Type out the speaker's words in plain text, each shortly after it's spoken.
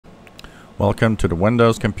Welcome to the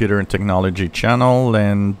Windows Computer and Technology channel,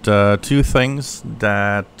 and two things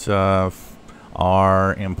that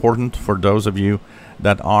are important for those of you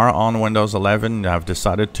that are on Windows 11 have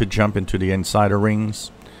decided to jump into the insider rings.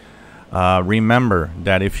 Remember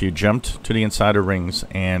that if you jumped to the insider rings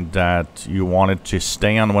and that you wanted to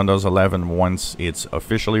stay on Windows 11 once it's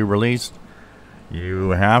officially released, you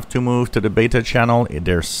have to move to the beta channel.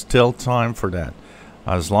 There's still time for that.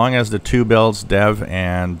 As long as the two builds, dev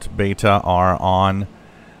and beta, are on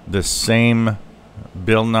the same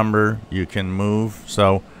build number, you can move.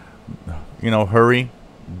 So, hurry,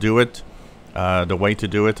 do it. The way to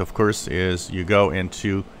do it, of course, is you go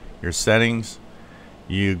into your settings,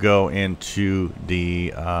 you go into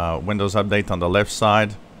the Windows Update on the left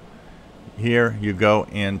side. Here, you go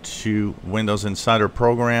into Windows Insider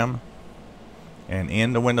Program, and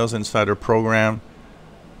in the Windows Insider Program,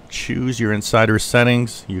 choose your insider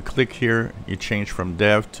settings. You click here, you change from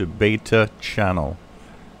dev to beta channel.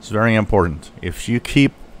 It's very important. If you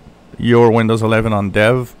keep your Windows 11 on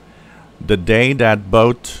dev, the day that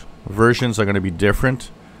both versions are going to be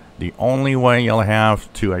different, the only way you'll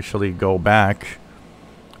have to actually go back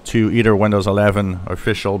to either Windows 11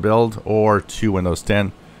 official build or to Windows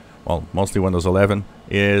 10, well, mostly Windows 11,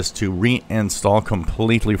 is to reinstall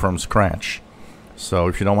completely from scratch. So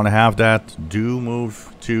if you don't want to have that, do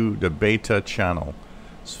move to the beta channel.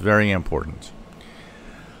 It's very important.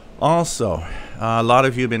 Also, a lot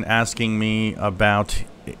of you have been asking me about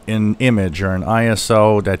an image or an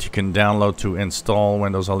ISO that you can download to install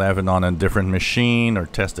Windows 11 on a different machine or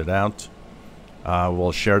test it out.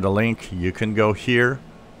 We'll share the link. You can go here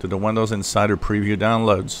to the Windows Insider Preview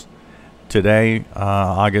downloads. Today,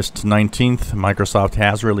 August 19th, Microsoft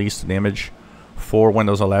has released an image for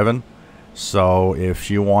Windows 11. So if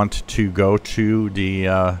you want to go to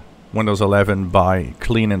the Windows 11 by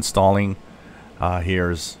clean installing,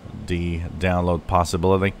 here's the download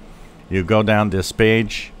possibility. You go down this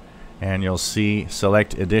page and you'll see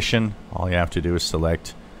select edition. All you have to do is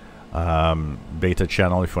select beta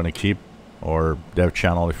channel if you want to keep, or dev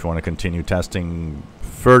channel if you want to continue testing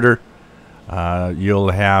further.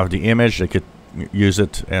 You'll have the image. They could use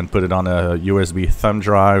it and put it on a USB thumb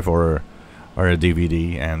drive or a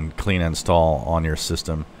DVD and clean install on your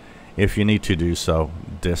system. If you need to do so,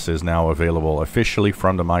 this is now available officially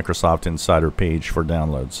from the Microsoft Insider page for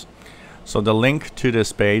downloads. So the link to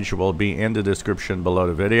this page will be in the description below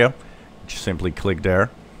the video. Just simply click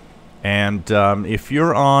there. And if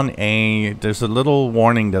you're on there's a little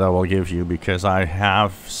warning that I will give you, because I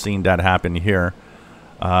have seen that happen here.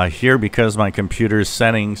 Here, because my computer's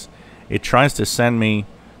settings, it tries to send me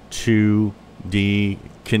to the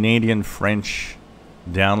Canadian-French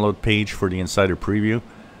download page for the Insider Preview,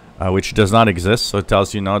 which does not exist. So it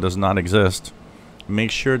tells you no, it does not exist.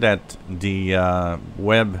 Make sure that the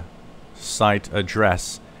web site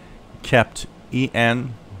address kept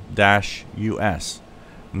EN-US,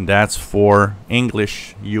 and that's for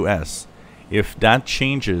English US. If that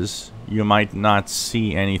changes, you might not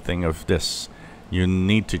see anything of this. You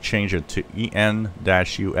need to change it to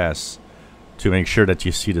EN-US to make sure that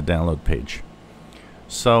you see the download page.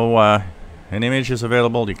 So an image is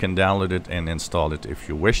available. You can download it and install it if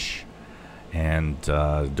you wish, and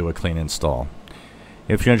do a clean install.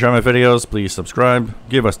 If you enjoy my videos, please subscribe,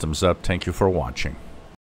 give us thumbs up. Thank you for watching.